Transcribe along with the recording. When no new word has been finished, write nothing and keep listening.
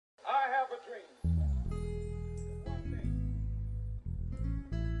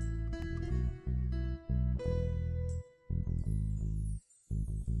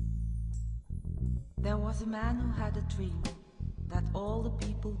was a man who had a dream that all the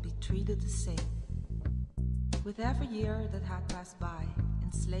people be treated the same. With every year that had passed by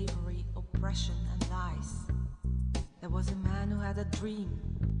in slavery, oppression and lies, there was a man who had a dream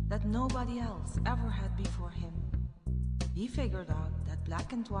that nobody else ever had before him. He figured out that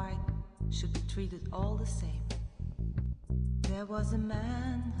black and white should be treated all the same. There was a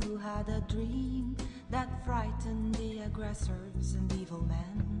man who had a dream that frightened the aggressors and evil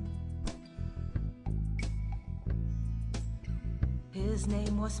men. His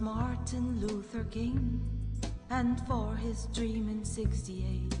name was Martin Luther King, and for his dream in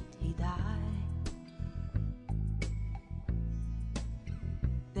 '68 he died.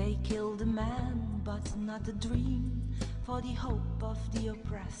 They killed a man, but not a dream, for the hope of the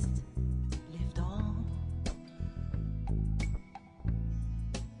oppressed lived on.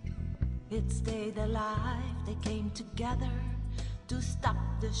 It stayed alive, they came together to stop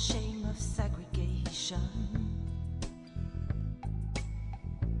the shame of segregation.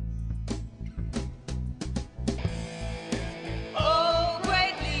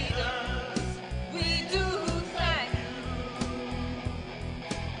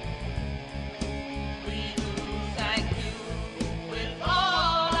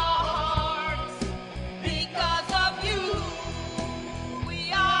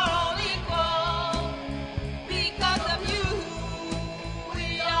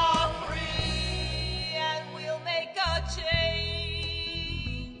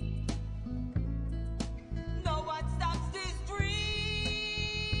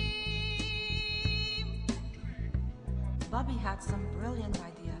 Bobby had some brilliant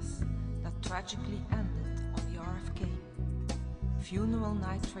ideas that tragically ended on the RFK funeral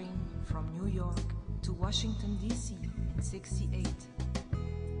night train from New York to Washington, D.C. in '68,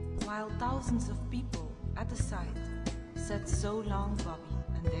 while thousands of people at the site said "So long, Bobby,"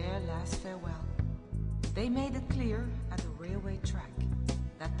 and their last farewell. They made it clear at the railway track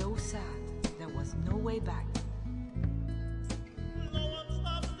that though sad, there was no way back.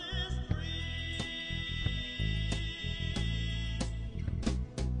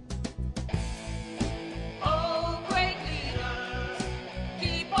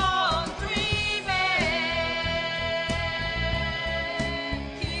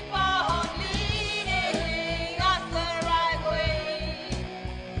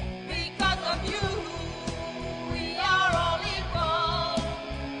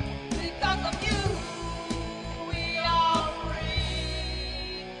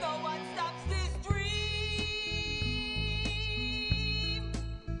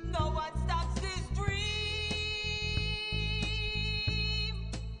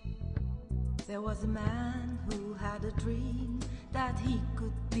 There was a man who had a dream that he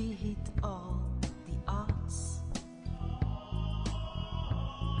could beat all the odds.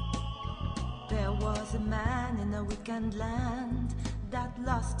 There was a man in a weekend land that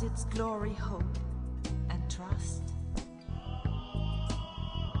lost its glory, hope, and trust.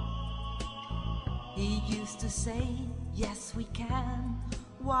 He used to say, "Yes, we can,"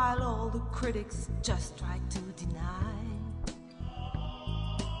 while all the critics just tried to deny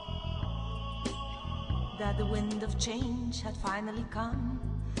that the wind of change had finally come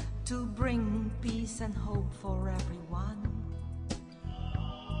to bring peace and hope for everyone.